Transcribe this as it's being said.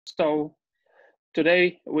So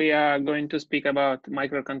today we are going to speak about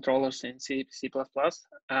microcontrollers in C++.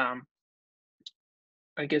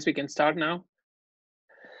 I guess we can start now.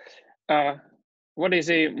 What is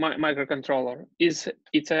a microcontroller? It's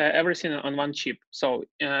everything on one chip. So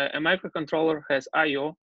a microcontroller has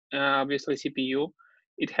I/O, obviously CPU.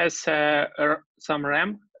 It has some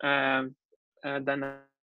RAM, dynamic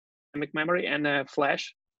memory, and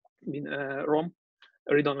flash, ROM,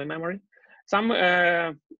 read-only memory. Some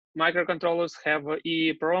microcontrollers have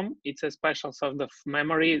EEPROM. It's a special sort of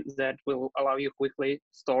memory that will allow you quickly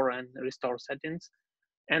store and restore settings.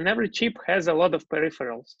 And every chip has a lot of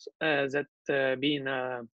peripherals that being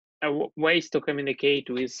ways to communicate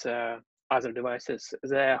with other devices.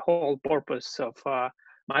 The whole purpose of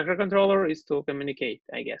microcontroller is to communicate,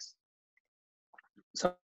 I guess.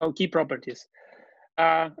 So key properties.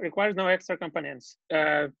 Requires no extra components.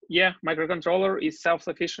 Yeah, microcontroller is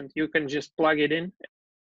self-sufficient. You can just plug it in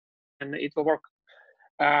and it will work.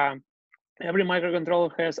 Every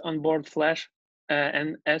microcontroller has onboard flash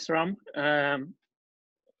and SRAM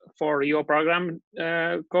for your program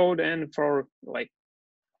code and for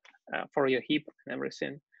for your heap and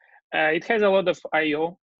everything. It has a lot of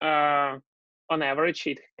I/O. On average,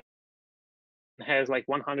 it has like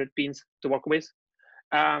 100 pins to work with.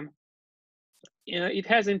 It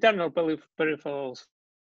has internal peripherals.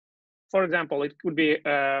 For example, it could be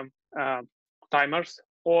timers,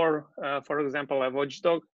 or for example, a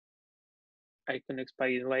watchdog. I can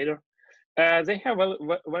explain later. They have a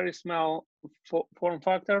very small form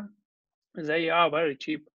factor. They are very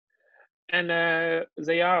cheap, and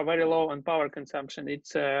they are very low on power consumption.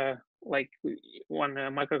 It's like one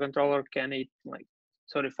microcontroller can eat like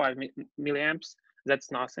 35 milliamps.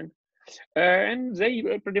 That's nothing. And they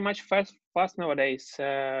pretty much fast nowadays.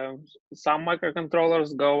 Some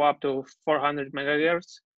microcontrollers go up to 400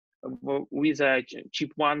 megahertz, with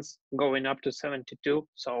cheap ones going up to 72.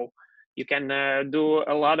 So you can do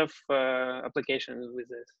a lot of applications with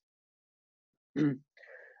this.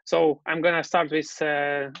 So I'm gonna start with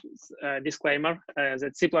a disclaimer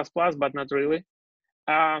that C++, but not really.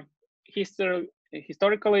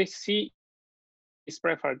 Historically, C is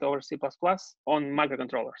preferred over C++ on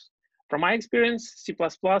microcontrollers. From my experience, C++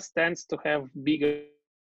 tends to have bigger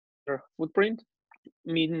footprint,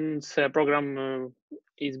 means program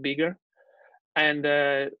is bigger, and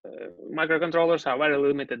microcontrollers are very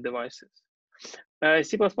limited devices.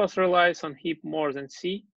 C++ relies on heap more than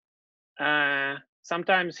C.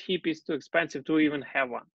 Sometimes heap is too expensive to even have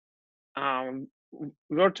one.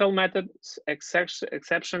 Virtual methods,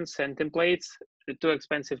 exceptions, and templates are too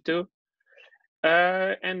expensive too.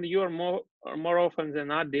 And you're more often than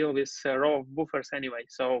not deal with row of buffers anyway.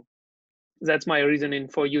 So that's my reasoning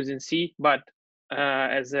for using C. But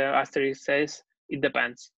as Asterisk says, it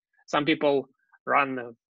depends. Some people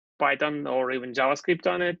run Python or even JavaScript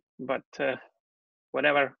on it, but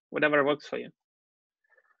whatever works for you.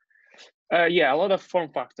 Yeah, a lot of form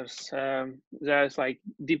factors. There's like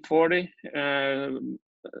Deep 40,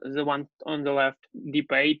 the one on the left,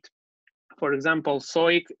 Deep 8. For example,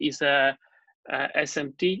 SOIC is a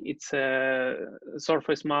SMT. It's a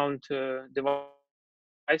surface mount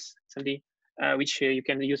device, SMT, which you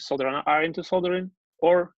can use soldering iron to solder in,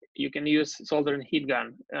 or you can use soldering heat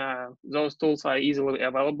gun. Those tools are easily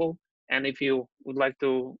available, and if you would like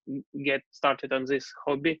to get started on this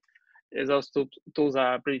hobby, those tools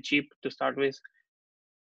are pretty cheap to start with.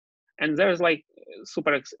 And there's like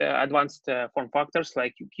super advanced form factors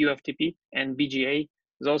like QFTP and BGA.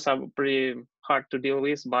 Those are pretty hard to deal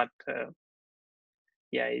with, but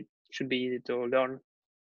yeah, it should be easy to learn.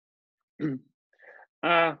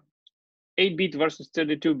 8-bit versus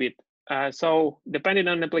 32-bit. So depending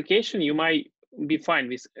on the application, you might be fine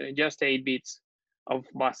with just 8 bits of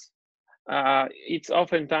bus. It's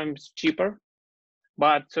oftentimes cheaper,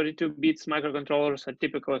 but 32 bits microcontrollers are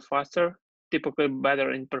typically faster, typically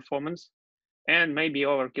better in performance, and maybe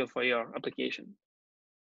overkill for your application.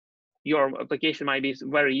 Your application might be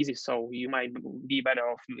very easy, so you might be better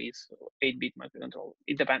off with 8-bit microcontroller.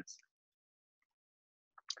 It depends.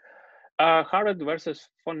 Hardware versus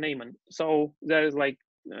von Neumann. So there's like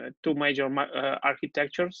two major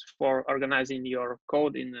architectures for organizing your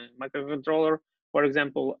code in a microcontroller. For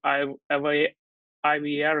example,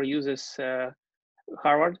 IVR uses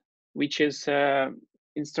Harvard, which is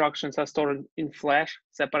instructions are stored in flash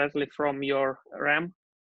separately from your RAM,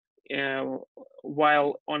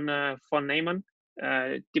 while on von Neumann,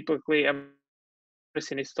 typically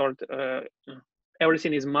everything is stored,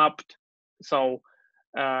 everything is mapped. So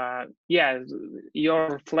yeah,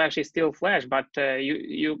 your flash is still flash, but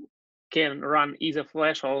you can run either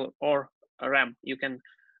flash or RAM. You can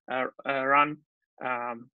run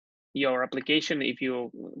your application if you,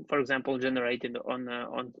 for example, generate it on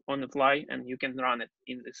the fly, and you can run it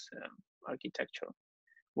in this architecture,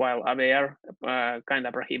 while AVR kind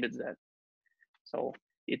of prohibits that. So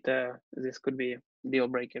this could be a deal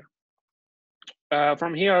breaker.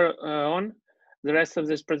 From here on, the rest of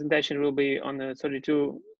this presentation will be on the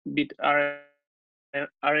 32-bit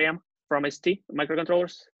RAM from ST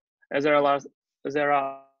microcontrollers. There are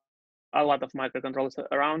a lot of microcontrollers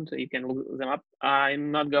around. You can look them up.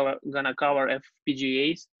 I'm not gonna cover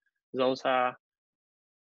FPGAs. Those are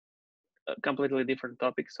a completely different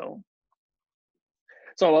topic. So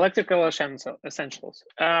electrical essentials.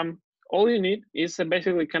 All you need is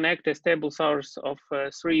basically connect a stable source of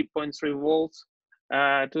 3.3 volts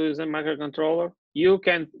to the microcontroller. You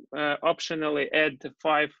can optionally add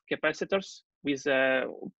 5 capacitors with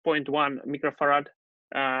 0.1 microfarad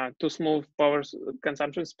to smooth power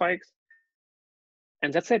consumption spikes.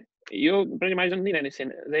 And that's it. You pretty much don't need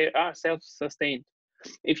anything. They are self-sustained.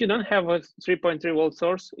 If you don't have a 3.3 volt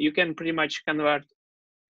source, you can pretty much convert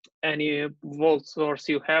any volt source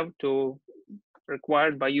you have to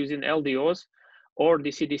required by using LDOs or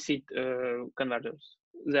DC-DC converters.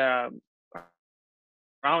 They are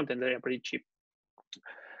around and they are pretty cheap.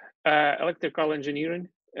 Electrical engineering.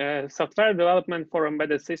 Software development for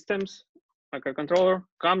embedded systems, microcontroller,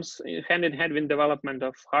 comes hand in hand with development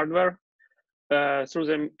of hardware through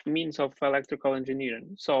the means of electrical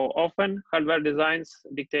engineering. So often hardware designs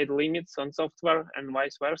dictate limits on software and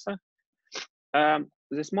vice versa.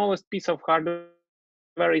 The smallest piece of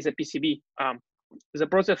hardware is a PCB. The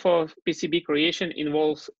process of PCB creation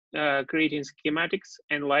involves creating schematics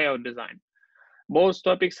and layout design. Both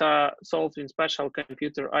topics are solved in special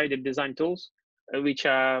computer-aided design tools, which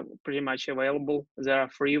are pretty much available. There are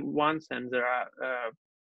free ones and there are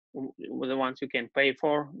the ones you can pay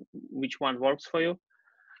for, which one works for you.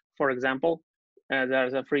 For example,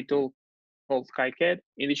 there's a free tool called SkyCAD,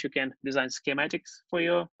 in which you can design schematics for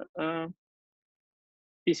your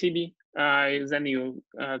PCB. Then you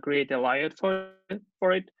create a layout for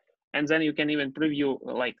it, and then you can even preview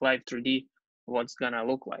like live 3D what's gonna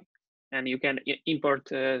look like. And you can import,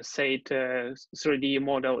 say, 3D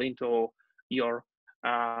model into your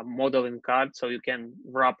modeling card, so you can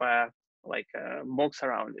wrap a box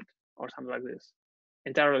around it or something like this.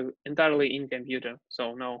 Entirely in computer,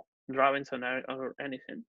 so no drawings or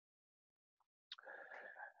anything.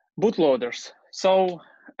 Bootloaders. So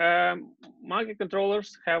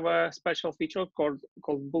microcontrollers have a special feature called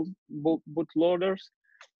bootloaders.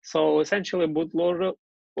 So essentially, bootloader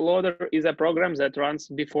is a program that runs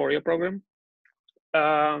before your program.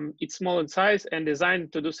 It's small in size and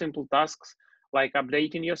designed to do simple tasks like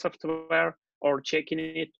updating your software or checking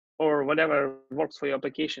it or whatever works for your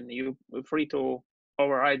application. You're free to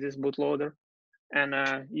override this bootloader. And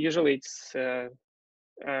usually it's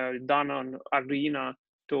done on Arduino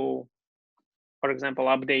to, for example,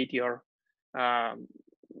 update your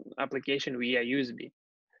application via USB.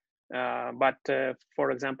 But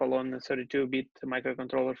for example, on the 32-bit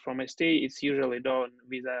microcontroller from ST, it's usually done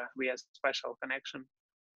via special connection.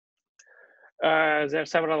 There are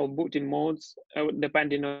several booting modes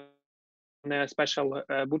depending on the special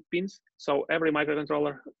boot pins. So every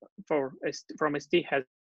microcontroller from ST has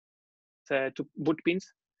 2 boot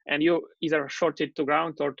pins, and you either short it to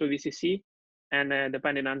ground or to VCC. And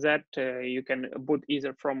depending on that, you can boot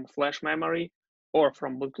either from flash memory or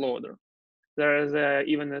from bootloader. There is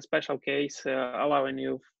even a special case allowing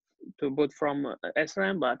you to boot from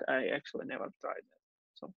SRAM, but I actually never tried that.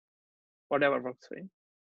 So whatever works for you.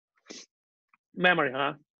 Memory,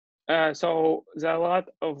 huh? So there are a lot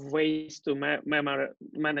of ways to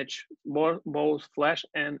manage both flash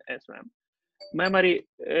and SRAM. Memory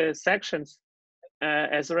sections,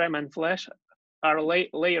 SRAM and flash, are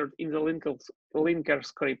layered in the linker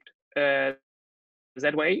script.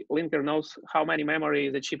 That way, linker knows how many memory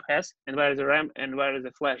the chip has and where the RAM and where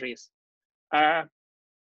the flash is.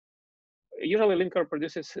 Usually, linker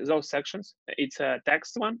produces those sections. It's a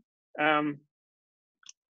text one.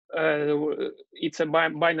 It's a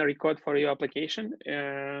binary code for your application.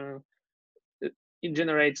 It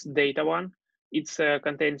generates data one. It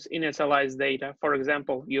contains initialized data. For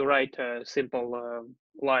example, you write a simple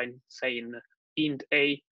line saying int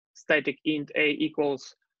a, static int a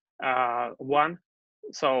equals 1.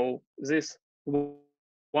 So this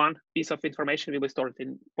one piece of information will be stored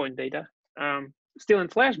in point data, still in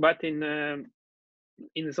flash, but in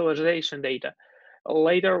initialization data.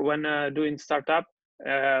 Later, when doing startup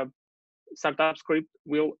script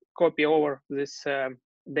will copy over this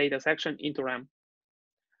data section into RAM.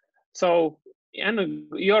 So, and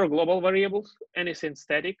your global variables, anything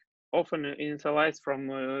static, often initialized from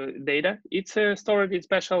data. It's stored in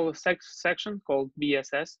special section called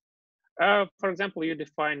BSS. For example, you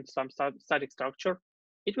define some static structure.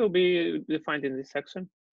 It will be defined in this section.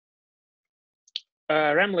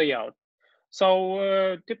 RAM layout.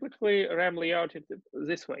 So typically RAM layout is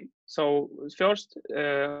this way. So first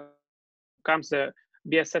comes the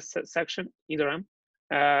BSS section in the RAM,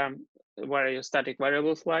 where your static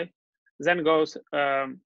variables lie. Then goes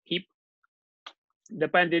heap.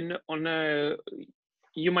 Depending on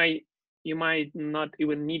you might not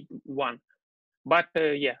even need one, but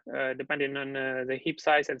depending on the heap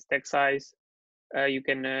size and stack size, you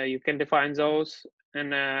can define those,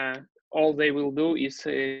 and all they will do is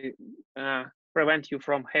prevent you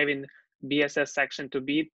from having BSS section to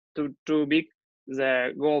be too big.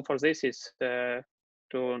 The goal for this is to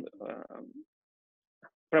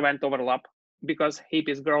prevent overlap, because heap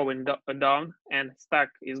is growing down and stack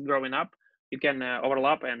is growing up. You can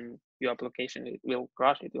overlap and your application will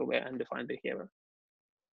crash. It will be undefined behavior.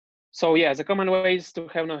 So yeah, the common way is to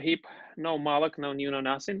have no heap, no malloc, no new, no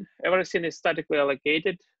nothing. Everything is statically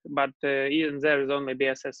allocated, but even there is only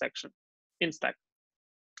BSS section in stack.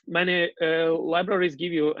 Many libraries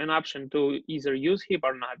give you an option to either use heap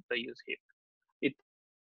or not to use heap. It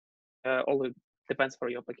always depends for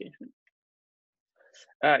your application.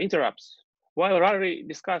 Interrupts. While rarely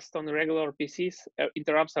discussed on regular PCs,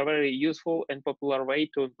 interrupts are very useful and popular way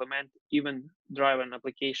to implement event-driven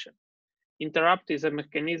application. Interrupt is a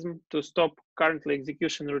mechanism to stop currently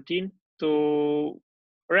execution routine to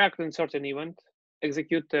react in certain event,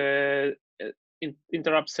 execute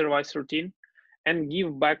interrupt service routine, and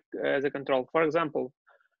give back the control. For example,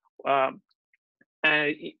 an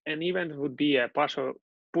event would be a push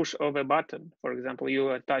of a button. For example,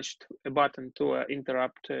 you attached a button to an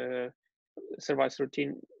interrupt service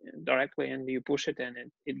routine directly, and you push it, and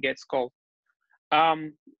it gets called.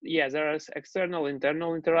 Yeah, there is external,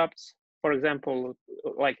 internal interrupts. For example,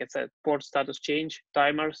 like I said, port status change,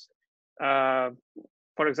 timers.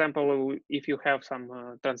 For example, if you have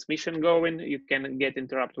some transmission going, you can get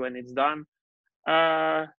interrupt when it's done.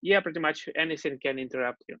 Yeah, pretty much anything can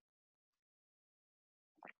interrupt you.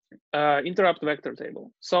 Interrupt vector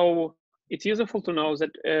table. So it's useful to know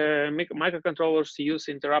that microcontrollers use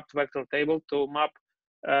interrupt vector table to map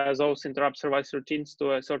those interrupt service routines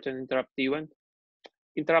to a certain interrupt event.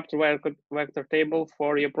 Interrupt vector table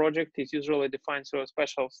for your project is usually defined through a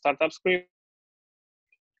special startup script,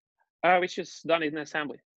 which is done in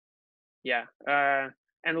assembly. Yeah,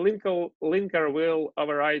 and linker will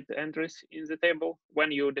override entries in the table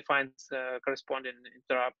when you define corresponding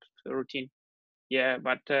interrupt routine. Yeah,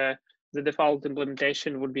 but the default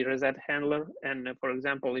implementation would be reset handler. And for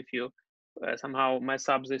example, if you somehow mess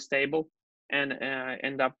up this table and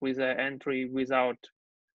end up with an entry without,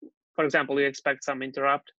 for example, you expect some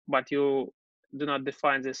interrupt, but you do not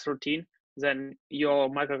define this routine, then your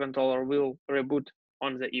microcontroller will reboot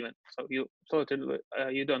on the event. So you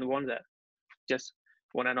don't want that. Just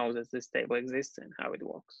want to know that this table exists and how it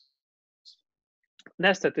works.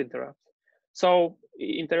 Nested interrupts. So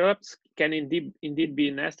interrupts can indeed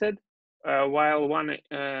be nested. While one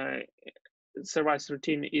service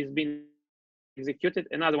routine is being executed,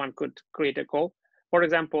 another one could create a call. For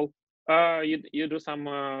example, you do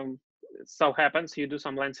some, so happens you do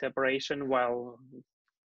some lengthy operation while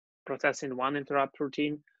processing one interrupt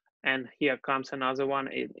routine, and here comes another one.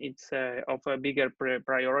 It's of a bigger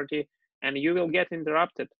priority, and you will get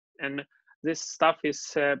interrupted. And this stuff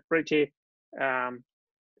is pretty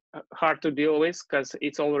hard to deal with because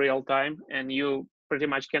it's all real time, and you pretty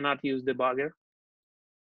much cannot use debugger.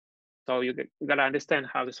 So you gotta understand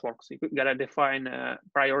how this works. You gotta define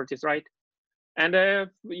priorities right. And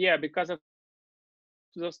yeah, because of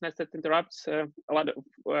those nested interrupts, a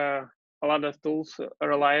lot of tools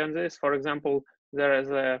rely on this. For example, there is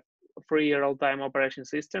a free real-time operation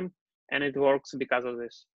system, and it works because of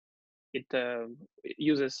this. It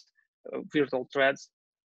uses virtual threads.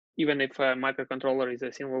 Even if a microcontroller is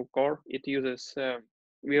a single core, it uses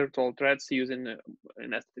virtual threads using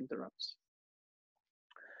nested interrupts.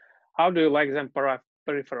 How do you like them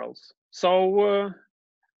peripherals? So,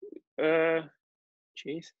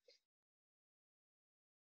 geez.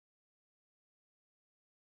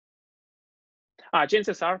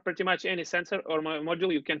 Chances are pretty much any sensor or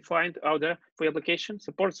module you can find out there for your application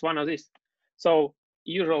supports one of these. So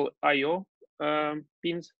usual I/O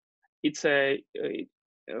pins. It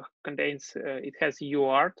contains it has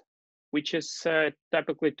UART, which is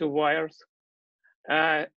typically 2 wires.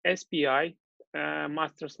 SPI,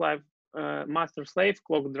 master slave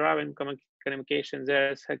clock driven communication.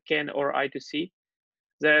 There's a CAN or I2C.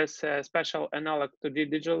 There's a special analog to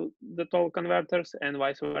digital converters and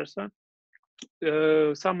vice versa.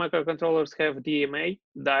 Some microcontrollers have DMA,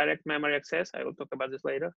 direct memory access. I will talk about this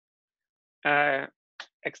later.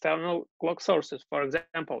 External clock sources. For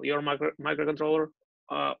example, your microcontroller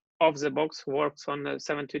off the box works on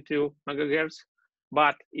 72 megahertz,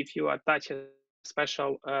 but if you attach a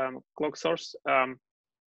special clock source,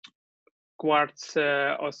 quartz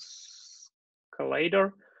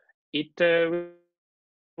oscillator, it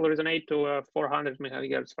will resonate to 400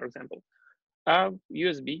 megahertz, for example.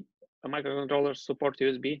 USB, microcontrollers support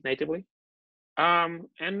USB natively, and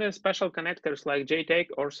special connectors like JTAG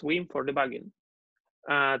or SWIM for debugging.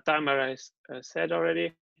 Timer, I said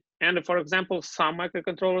already. And for example, some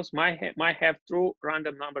microcontrollers might have true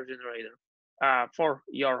random number generator for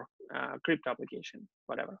your crypto application,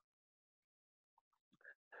 whatever.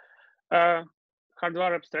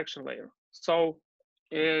 Hardware abstraction layer. So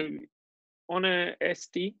on a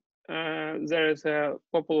ST, there is a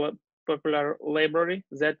popular library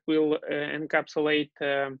that will encapsulate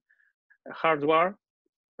hardware,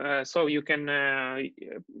 so you can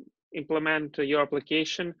implement your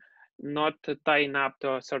application not tying up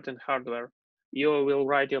to a certain hardware. You will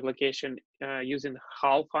write your application using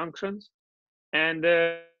HAL functions, and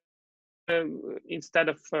instead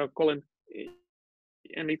of calling,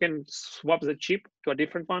 and you can swap the chip to a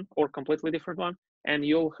different one or completely different one, and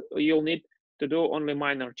you'll need to do only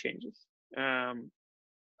minor changes.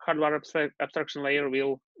 Hardware abstraction layer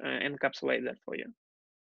will encapsulate that for you.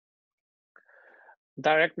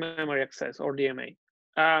 Direct memory access, or DMA.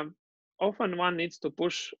 Often one needs to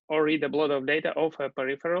push or read a lot of data off a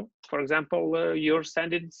peripheral. For example, you're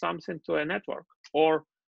sending something to a network, or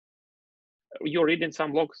you're reading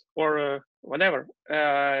some logs, or whatever.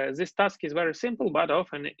 This task is very simple, but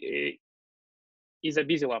often is a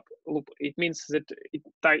busy loop. It means that it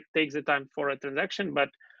takes the time for a transaction, but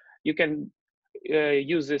you can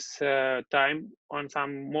use this time on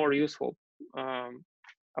some more useful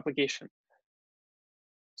application.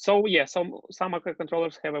 So yeah, some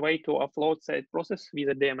microcontrollers have a way to offload that process with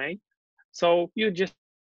a DMA. So you just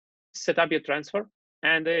set up your transfer,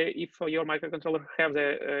 and if your microcontroller have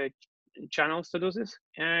the channels to do this,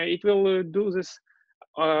 it will do this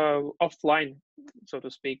offline, so to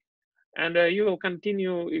speak, and you will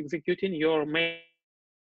continue executing your main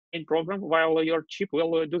program while your chip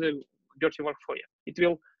will do the dirty work for you. It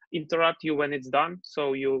will interrupt you when it's done,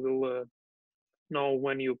 so you will know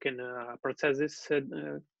when you can process this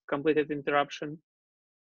completed interruption.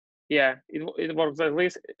 Yeah, it works like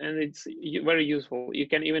this, and it's very useful. You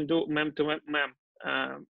can even do mem to mem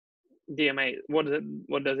DMA. What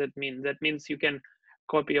does it mean? That means you can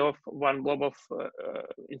copy off one blob of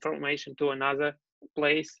information to another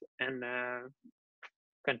place and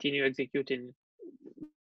continue executing.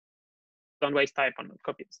 Don't waste time on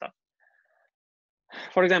copying stuff.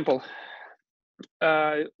 For example,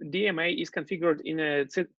 DMA is configured in a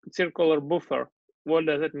circular buffer. What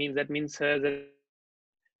does that mean? That means that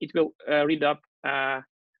it will read up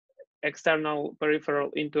external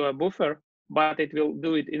peripheral into a buffer, but it will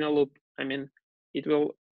do it in a loop. I mean, it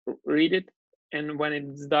will read it, and when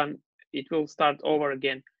it's done, it will start over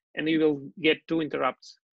again, and you will get two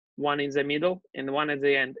interrupts, one in the middle and one at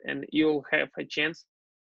the end, and you'll have a chance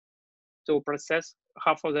to process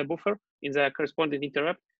half of the buffer in the corresponding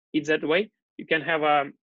interrupt. It's that way you can have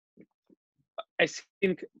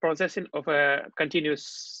async processing of a continuous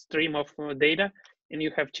stream of data, and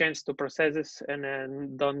you have chance to process this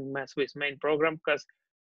and don't mess with main program, because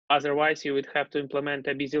otherwise you would have to implement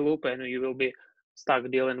a busy loop and you will be stuck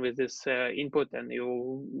dealing with this input, and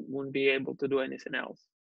you won't be able to do anything else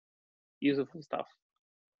useful stuff.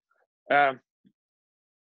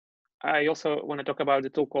 I also want to talk about the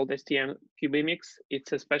tool called STM-QBMix.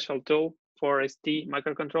 It's a special tool for ST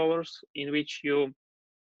microcontrollers in which you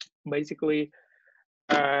basically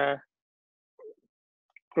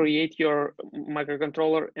create your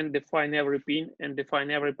microcontroller and define every pin and define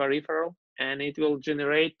every peripheral, and it will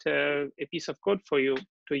generate a piece of code for you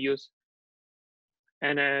to use.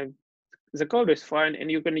 And the code is fine, and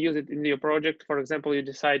you can use it in your project. For example, you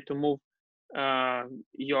decide to move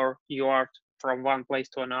your UART from one place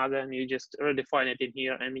to another, and you just redefine it in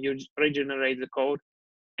here, and you regenerate the code,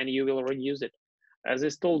 and you will reuse it.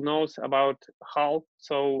 This tool knows about HAL,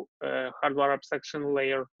 so hardware abstraction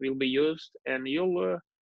layer will be used, and you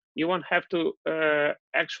won't have to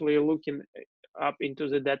actually look up into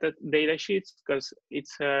the data sheets, because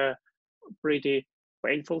it's pretty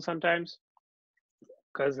painful sometimes,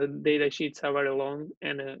 because the data sheets are very long,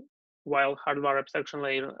 and while hardware abstraction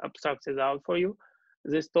layer abstracts it out for you,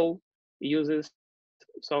 this tool uses,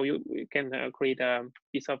 so you can create a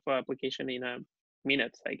piece of application in a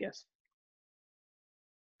minutes, I guess.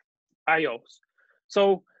 IOs.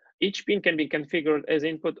 So each pin can be configured as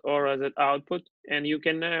input or as an output, and you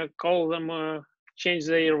can call them, change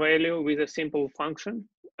their value with a simple function.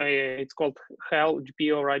 It's called hel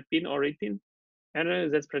GPO write pin or read pin,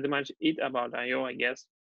 and that's pretty much it about IO, I guess.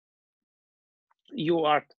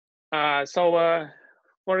 UART.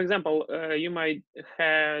 For example, you might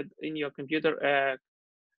have in your computer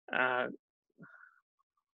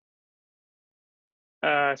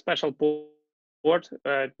a special port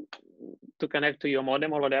to connect to your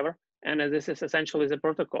modem or whatever. And this is essentially the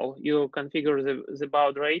protocol. You configure the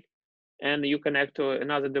baud rate and you connect to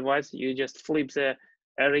another device. You just flip the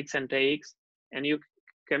RX and TX and you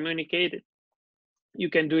communicate it. You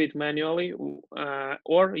can do it manually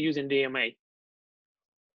or using DMA.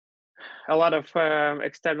 A lot of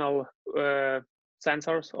external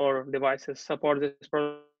sensors or devices support this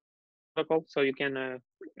protocol, so you can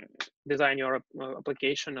design your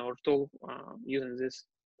application or tool using this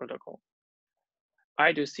protocol.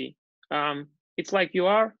 I2C. It's like you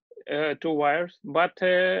are two wires, but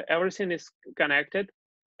everything is connected,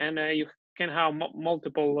 and you can have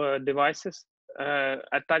multiple devices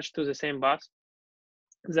attached to the same bus.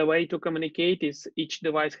 The way to communicate is each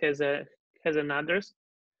device has an address,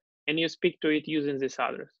 and you speak to it using this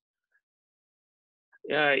address.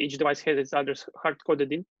 Each device has its address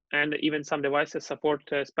hard-coded in, and even some devices support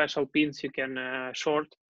special pins you can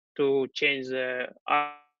short to change the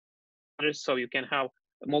address, so you can have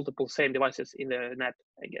multiple same devices in the net,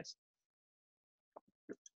 I guess.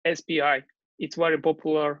 SPI, it's very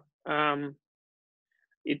popular.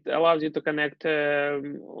 It allows you to connect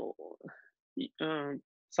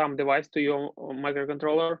some device to your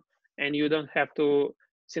microcontroller, and you don't have to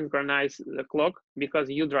synchronize the clock because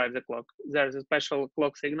you drive the clock. There's a special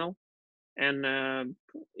clock signal, and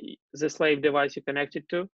the slave device you connect it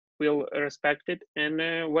to will respect it,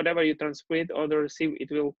 and whatever you transmit or receive, it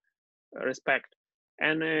will respect.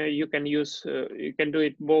 And you can do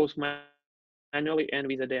it both manually and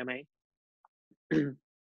with a DMA.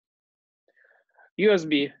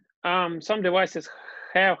 USB. Some devices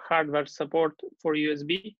have hardware support for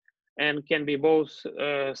USB and can be both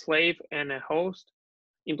a slave and a host.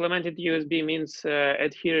 Implemented USB means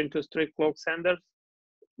adhering to strict clock standards,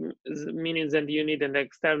 meaning that you need an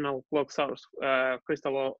external clock source,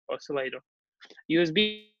 crystal oscillator.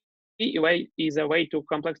 USB is a way too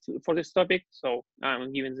complex for this topic, so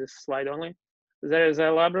I'm giving this slide only. There is a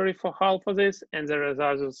library for HAL for this, and there is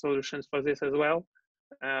other solutions for this as well,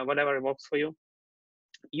 whatever works for you.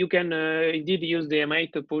 You can indeed use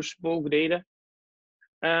DMA to push bulk data,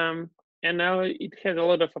 and now it has a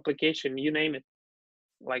lot of application, you name it,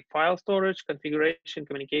 like file storage, configuration,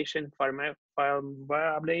 communication, file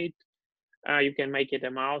update. You can make it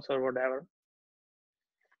a mouse or whatever.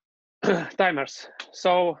 Timers.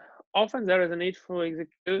 So often there is a need to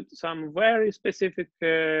execute some very specific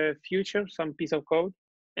feature, some piece of code,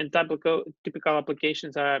 and typical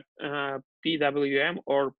applications are PWM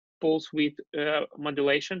or pulse width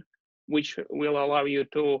modulation, which will allow you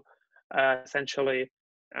to essentially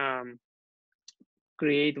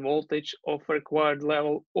create voltage of required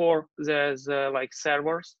level, or there's like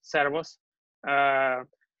servos.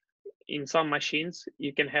 In some machines,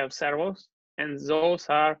 you can have servos, and those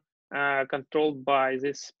are controlled by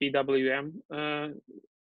this PWM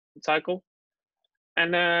cycle.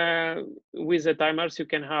 And with the timers, you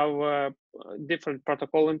can have different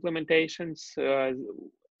protocol implementations,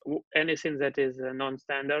 anything that is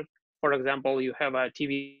non-standard. For example, you have a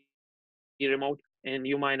TV remote, and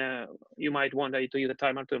you might want to use a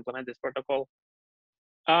timer to implement this protocol.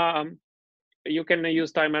 You can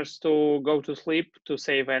use timers to go to sleep to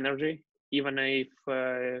save energy, even if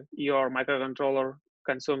your microcontroller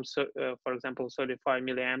consumes, for example, 35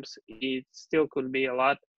 milliamps. It still could be a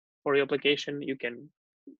lot for your application.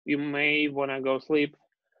 You may want to go sleep.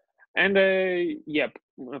 And yep,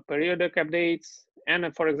 periodic updates.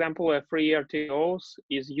 And for example, FreeRTOS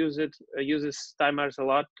uses timers a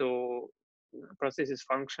lot to process this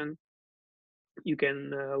function. You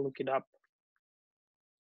can look it up.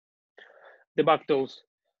 Debug tools.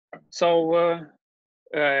 So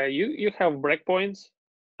you have breakpoints.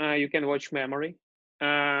 You can watch memory.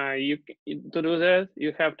 To do that,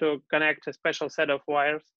 you have to connect a special set of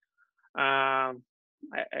wires. I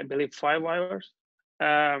believe 5 wires.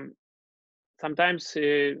 Sometimes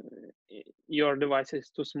your device is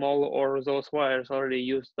too small, or those wires already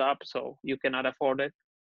used up, so you cannot afford it.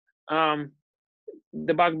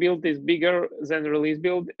 The bug build is bigger than the release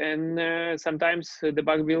build, and sometimes the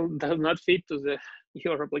bug build does not fit to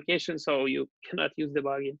your application, so you cannot use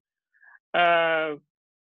debugging.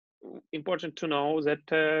 Important to know that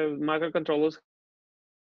microcontrollers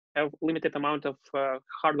have limited amount of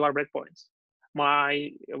hardware breakpoints.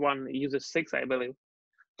 My one uses 6, I believe.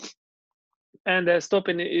 And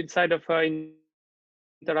stopping inside of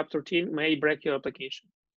interrupt routine may break your application.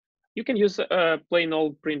 You can use plain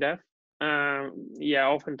old printf. Yeah,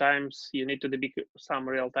 oftentimes you need to debug some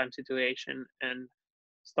real-time situation, and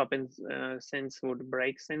stopping things would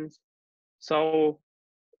break things. So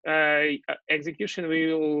execution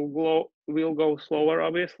will go slower,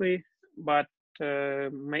 obviously, but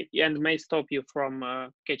may stop you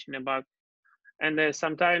from catching a bug. And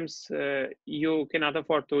sometimes you cannot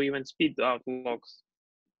afford to even speed out logs.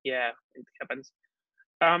 Yeah, it happens.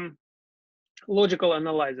 Logical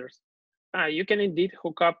analyzers. You can indeed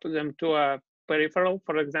hook up them to a peripheral.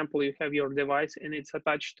 For example, you have your device and it's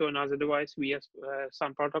attached to another device via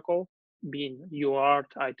some protocol, being UART,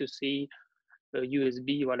 I2C,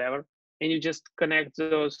 USB, whatever, and you just connect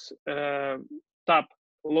those, tap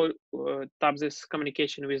this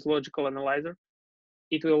communication with logical analyzer.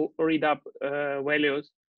 It will read up values,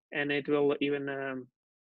 and it will even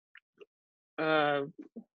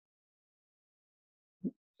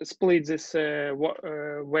split this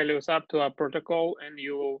values up to a protocol, and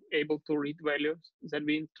you will able to read values that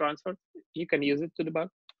being transferred. You can use it to debug.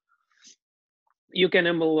 You can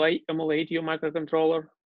emulate your microcontroller.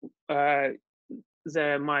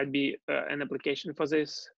 There might be an application for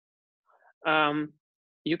this.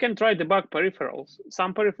 You can try debug peripherals.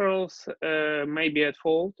 Some peripherals may be at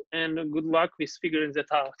fault, and good luck with figuring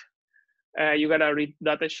that out. You gotta read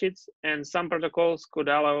data sheets, and some protocols could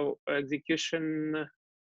allow execution,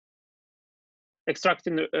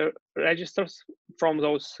 extracting registers from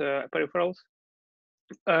those peripherals.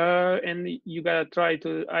 And you gotta try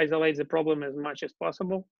to isolate the problem as much as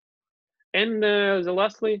possible. And the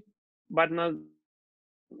lastly, but not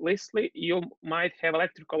leastly, you might have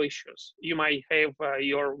electrical issues. You might have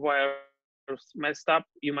your wires messed up.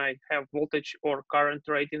 You might have voltage or current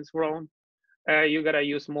ratings wrong. You gotta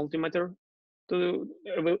use multimeter to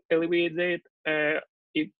alleviate it.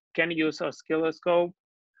 You can use a oscilloscope,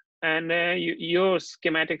 and your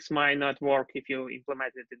schematics might not work if you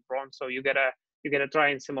implemented it wrong. So you gotta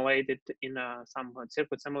try and simulate it in some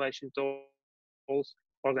circuit simulation tools.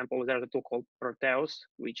 For example, there's a tool called Proteus,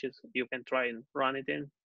 which is you can try and run it in.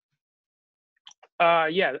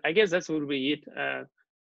 Yeah, I guess that would be it.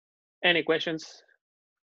 Any questions?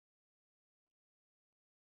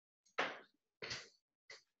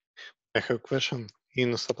 I have a question.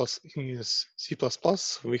 In C++,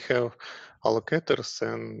 we have allocators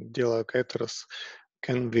and deallocators.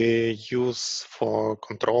 Can we use for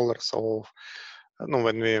controllers, or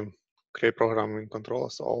when we create programming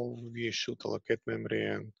controllers, or we should allocate memory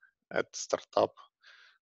and at startup?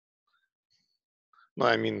 No,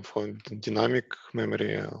 I mean for dynamic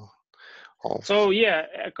memory. So yeah,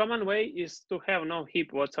 a common way is to have no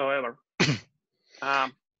heap whatsoever.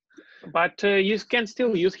 But you can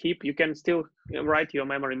still use heap. You can still write your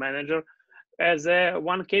memory manager. As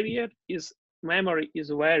one caveat is memory is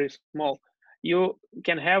very small. You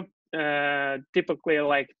can have typically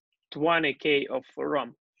like 20K of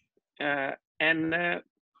RAM, and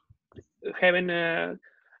having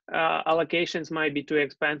allocations might be too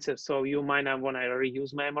expensive. So you might not want to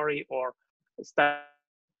reuse memory or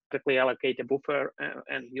statically allocate a buffer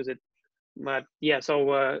and use it. But yeah,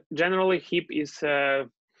 so generally heap is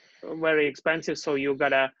very expensive, so you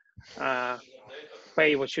gotta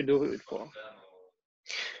pay what you do it for.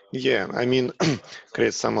 Yeah, I mean,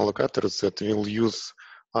 create some allocators that will use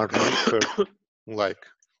our like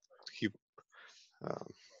heap.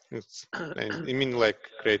 I mean, like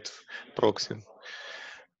create proxy.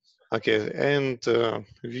 Okay, and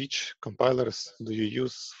which compilers do you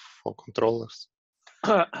use for controllers?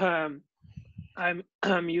 I'm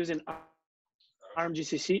using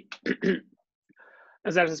ARM-GCC.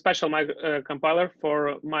 There's a special compiler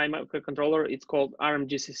for my microcontroller. It's called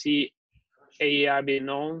ARM-GCC AERB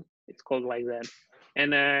known. It's called like that,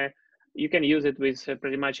 and you can use it with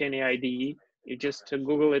pretty much any IDE. You just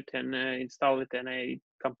Google it and install it, and it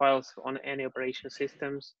compiles on any operation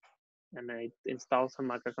systems, and it installs a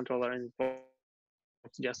microcontroller, and it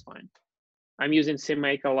works just fine. I'm using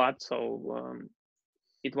CMake a lot, so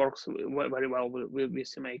it works very well with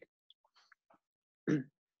CMake.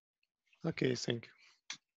 Okay, thank you.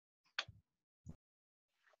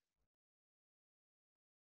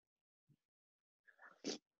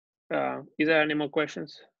 Is there any more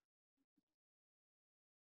questions?